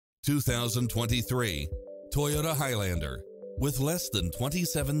2023 Toyota Highlander. With less than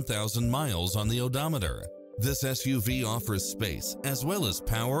 27,000 miles on the odometer, this SUV offers space as well as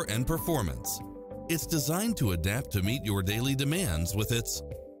power and performance. It's designed to adapt to meet your daily demands with its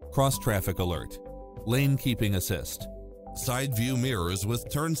cross-traffic alert, lane keeping assist, side view mirrors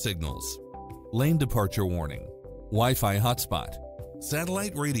with turn signals, lane departure warning, Wi-Fi hotspot,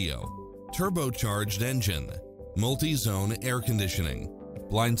 satellite radio, turbocharged engine, multi-zone air conditioning,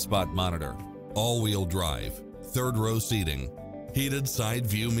 blind spot monitor, all-wheel drive, third-row seating, heated side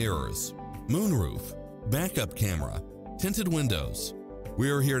view mirrors, moonroof, backup camera, tinted windows.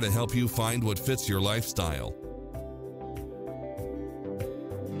 We're here to help you find what fits your lifestyle